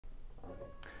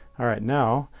All right,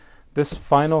 now this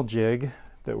final jig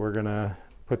that we're going to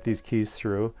put these keys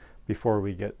through before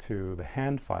we get to the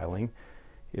hand filing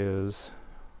is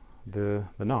the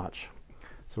notch.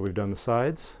 So we've done the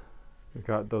sides, we've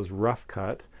got those rough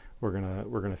cut. We're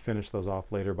gonna finish those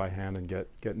off later by hand and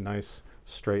get nice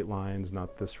straight lines,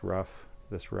 not this rough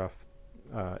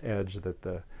edge that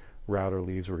the router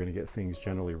leaves. We're going to get things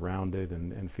generally rounded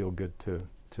and feel good to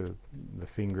the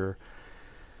finger.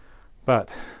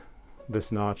 But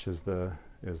this notch is the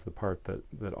part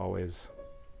that always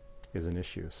is an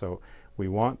issue. So we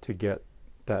want to get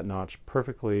that notch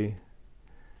perfectly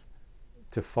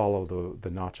to follow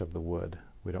the notch of the wood.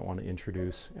 We don't want to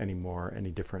introduce any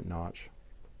different notch.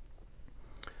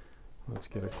 Let's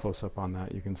get a close-up on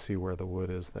that. You can see where the wood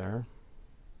is there.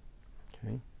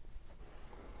 Okay.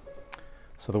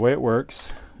 So the way it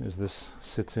works is this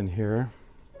sits in here.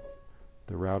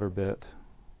 The router bit,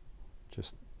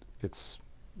 it's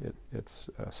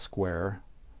square.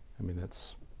 I mean,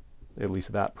 it's at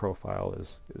least that profile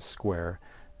is square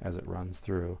as it runs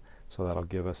through. So that'll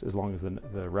give us, as long as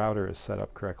the router is set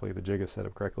up correctly, the jig is set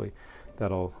up correctly,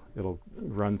 it'll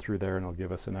run through there and it'll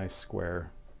give us a nice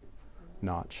square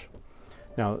notch.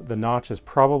 Now the notch is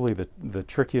probably the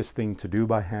trickiest thing to do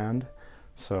by hand,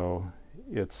 so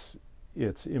it's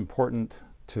important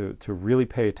to really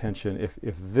pay attention. If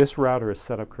this router is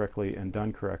set up correctly and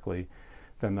done correctly,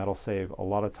 then that'll save a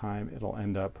lot of time. It'll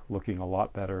end up looking a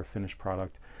lot better, a finished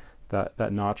product.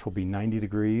 That notch will be 90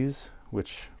 degrees,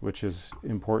 which is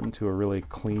important to a really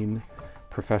clean,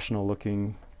 professional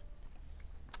looking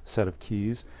set of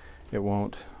keys. It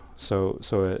won't, so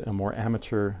a more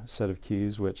amateur set of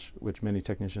keys, which many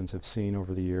technicians have seen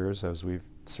over the years as we've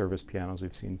serviced pianos,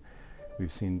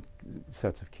 we've seen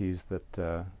sets of keys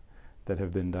that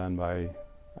have been done by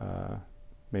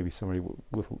maybe somebody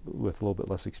with a little bit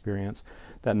less experience.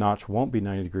 That notch won't be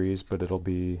 90 degrees, but it'll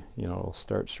be, it'll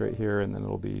start straight here and then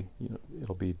it'll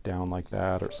be down like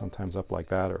that, or sometimes up like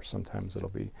that, or sometimes it'll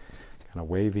be kind of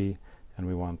wavy, and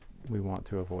we want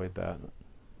to avoid that.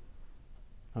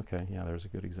 Okay, yeah, there's a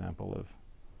good example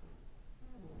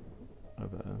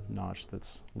of a notch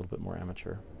that's a little bit more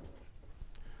amateur.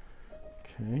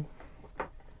 Okay.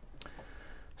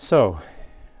 So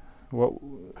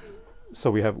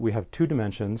we have two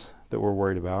dimensions that we're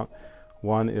worried about.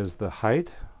 One is the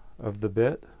height of the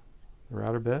bit, the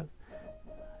router bit,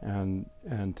 and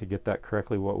to get that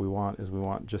correctly, what we want is we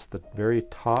want just the very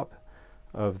top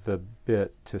of the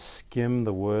bit to skim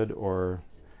the wood, or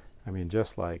I mean,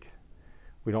 just like,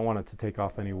 we don't want it to take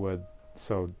off any wood,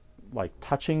 so like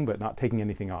touching but not taking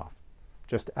anything off.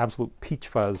 Just absolute peach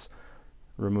fuzz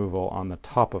removal on the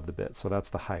top of the bit. So that's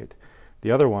the height.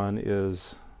 The other one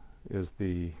is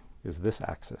this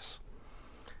axis.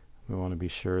 We want to be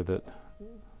sure that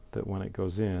when it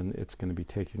goes in, it's going to be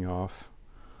taking off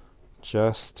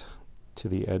just to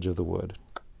the edge of the wood.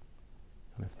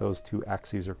 And if those two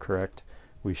axes are correct,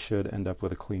 we should end up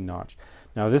with a clean notch.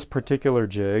 Now this particular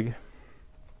jig,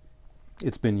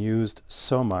 it's been used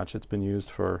so much. It's been used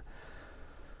for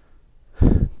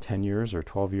 10 years or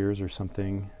 12 years or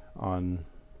something on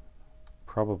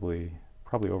probably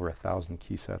over 1,000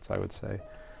 key sets, I would say.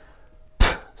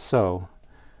 So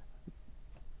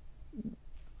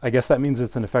I guess that means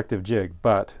it's an effective jig,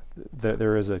 but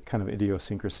there is a kind of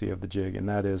idiosyncrasy of the jig, and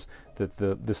that is that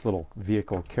this little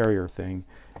vehicle carrier thing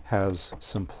has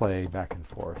some play back and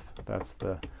forth. That's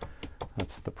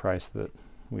the price that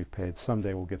we've paid.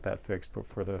 Someday we'll get that fixed, but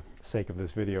for the sake of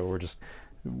this video, we're just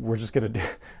going to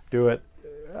do it,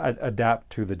 adapt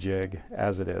to the jig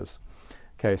as it is.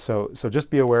 Okay, so just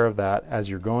be aware of that as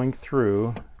you're going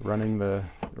through, running the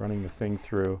thing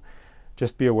through.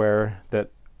 Just be aware that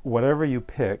whatever you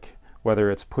pick, whether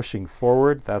it's pushing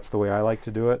forward, that's the way I like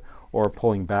to do it, or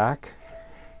pulling back,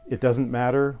 it doesn't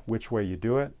matter which way you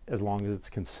do it, as long as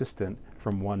it's consistent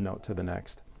from one note to the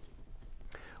next.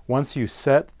 Once you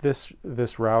set this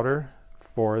router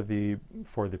for the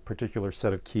particular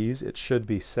set of keys, it should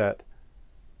be set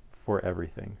for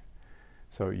everything.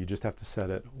 So you just have to set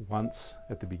it once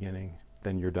at the beginning,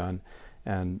 then you're done.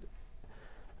 And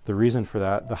the reason for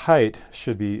that, the height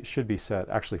should be set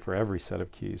actually for every set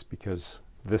of keys, because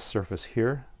this surface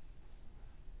here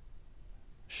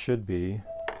should be,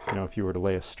 if you were to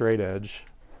lay a straight edge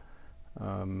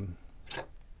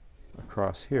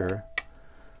across here,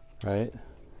 right?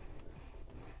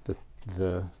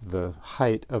 The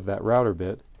height of that router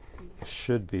bit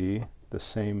should be the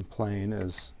same plane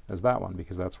as that one,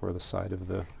 because that's where the side of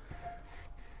the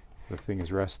thing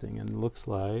is resting. And it looks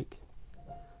like,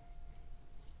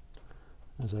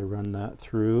 as I run that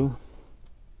through,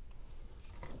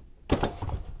 it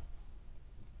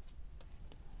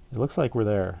looks like we're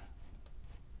there.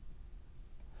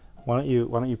 why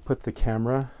don't you put the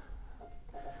camera,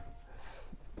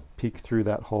 peek through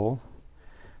that hole,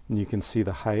 and you can see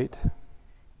the height.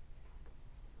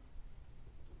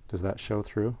 Does that show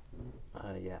through?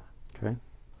 Yeah. Okay.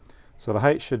 So the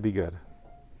height should be good.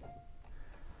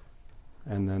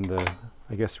 And then the,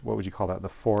 I guess, what would you call that? The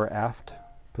fore aft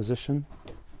position.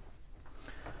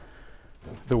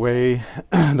 The way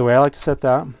I like to set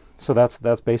that, so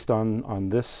that's based on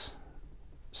this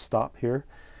stop here.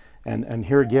 And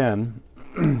here again,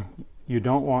 you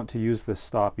don't want to use this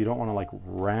stop. You don't want to like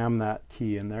ram that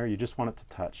key in there. You just want it to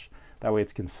touch. That way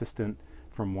it's consistent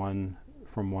from one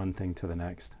thing to the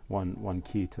next, one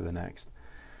key to the next.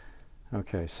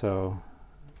 Okay, so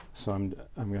I'm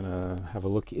gonna have a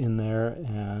look in there,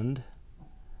 and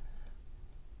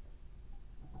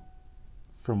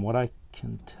from what I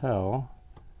can tell,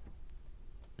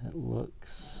 it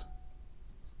looks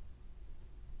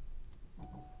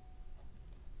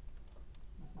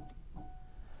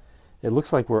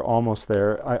like we're almost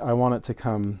there. I want it to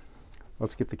come.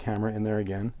 Let's get the camera in there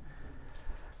again.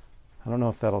 I don't know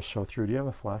if that'll show through. Do you have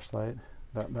a flashlight?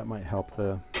 That might help.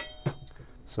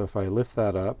 So if I lift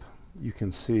that up, you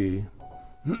can see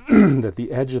that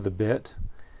the edge of the bit,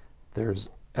 there's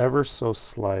ever so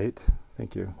slight.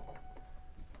 Thank you.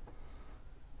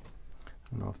 I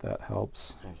don't know if that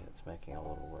helps. Okay, it's making it a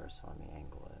little worse. So let me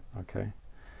angle it. Okay.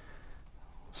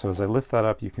 So as I lift that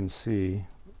up, you can see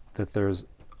that there's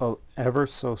a ever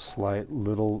so slight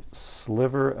little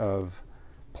sliver of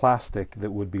plastic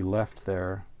that would be left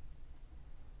there.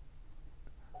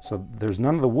 So there's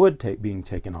none of the wood being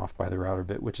taken off by the router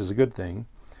bit, which is a good thing.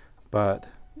 But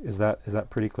is that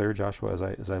pretty clear, Joshua,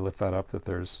 as I lift that up, that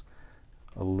there's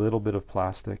a little bit of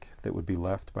plastic that would be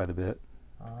left by the bit?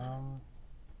 I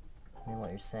mean, what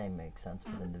you're saying makes sense,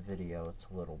 but in the video it's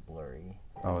a little blurry.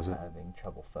 Oh, is it? I'm having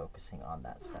trouble focusing on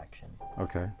that section.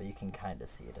 Okay. But you can kind of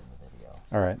see it in the video.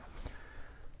 All right.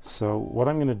 So what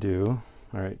I'm going to do,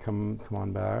 all right, come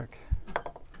on back,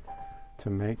 to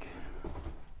make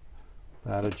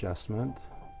that adjustment.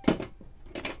 Do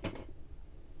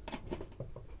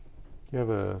you have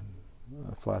a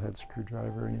flathead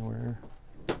screwdriver anywhere?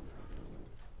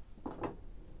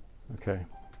 Okay.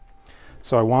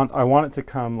 So I want it to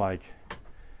come like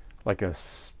a,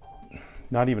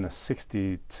 not even a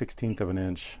 16th of an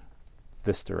inch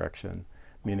this direction,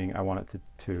 meaning I want it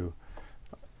to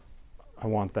I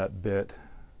want that bit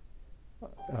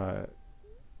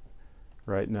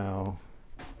right now.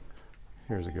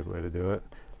 Here's a good way to do it.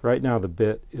 Right now the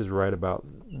bit is right about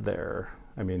there.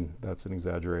 I mean, that's an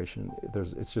exaggeration.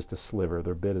 It's just a sliver.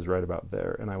 The bit is right about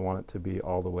there, and I want it to be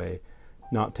all the way,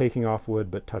 not taking off wood,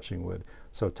 but touching wood.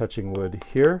 So touching wood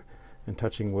here and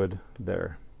touching wood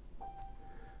there.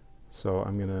 So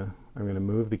I'm gonna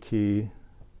move the key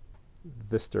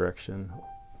this direction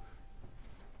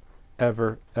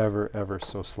ever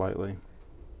so slightly.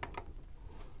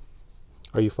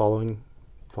 Are you following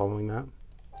that?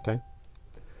 Okay.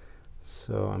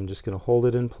 So I'm just going to hold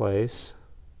it in place,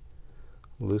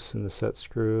 loosen the set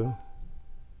screw,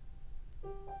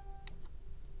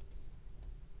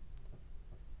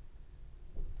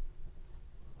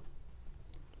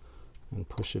 and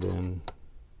push it in,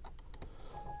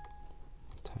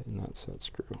 tighten that set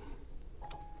screw.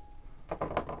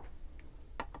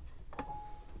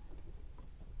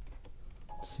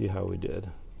 See how we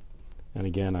did. And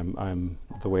again, I'm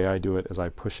the way I do it is I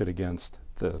push it against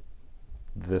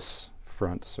this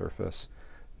front surface,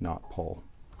 not pull.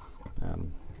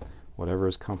 And whatever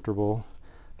is comfortable,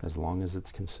 as long as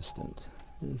it's consistent,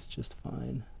 is just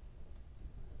fine.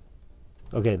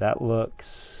 Okay, that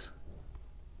looks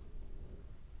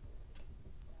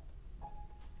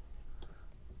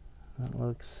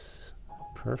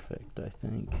perfect, I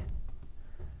think.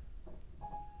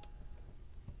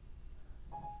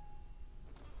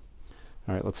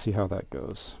 All right, let's see how that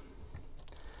goes.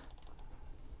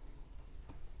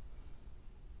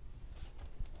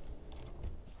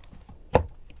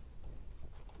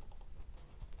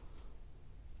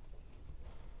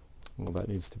 Well, that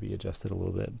needs to be adjusted a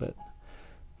little bit, but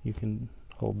you can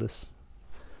hold this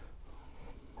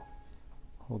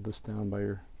down by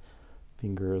your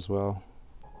finger as well.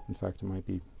 In fact, it might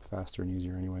be faster and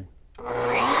easier anyway.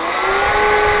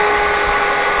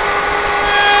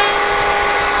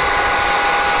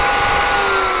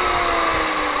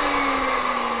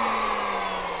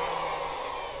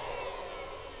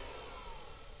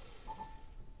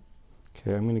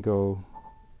 Okay, I'm going to go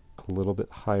a little bit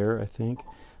higher, I think.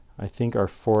 I think our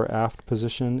fore-aft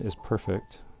position is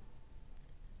perfect.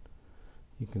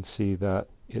 You can see that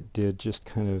it did just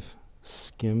kind of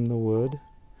skim the wood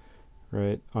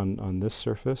right on this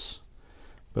surface,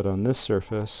 but on this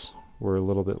surface were a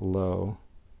little bit low.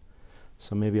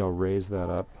 So maybe I'll raise that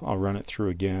up. I'll run it through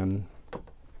again.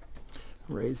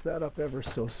 Raise that up ever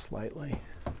so slightly.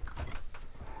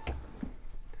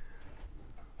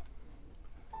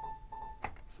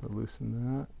 So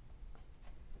loosen that.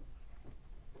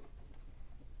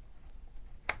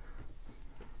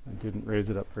 I didn't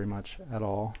raise it up very much at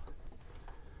all.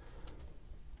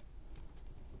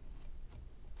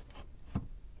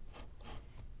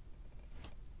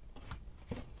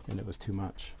 And it was too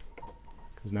much,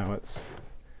 because now it's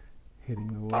hitting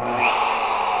the wall.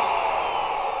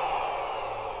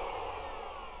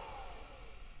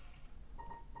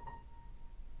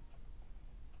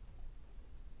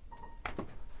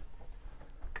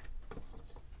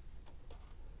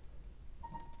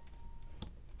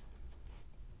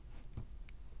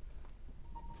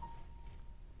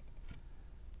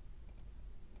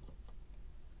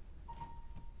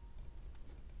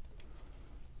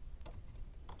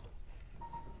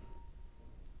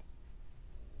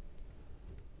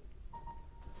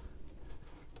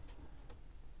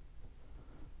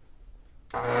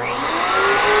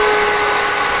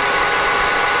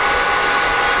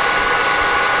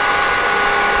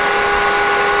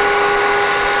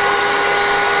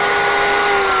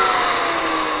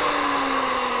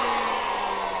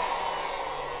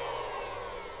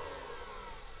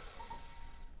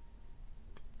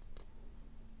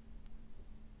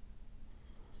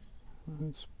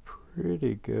 That's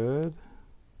pretty good.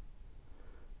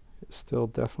 It still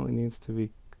definitely needs to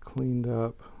be cleaned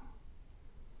up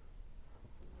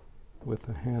with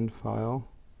a hand file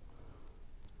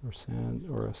or sand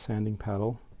or a sanding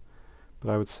paddle, but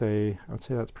I would say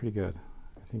that's pretty good.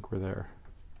 I think we're there.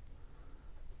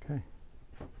 Okay,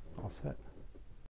 all set.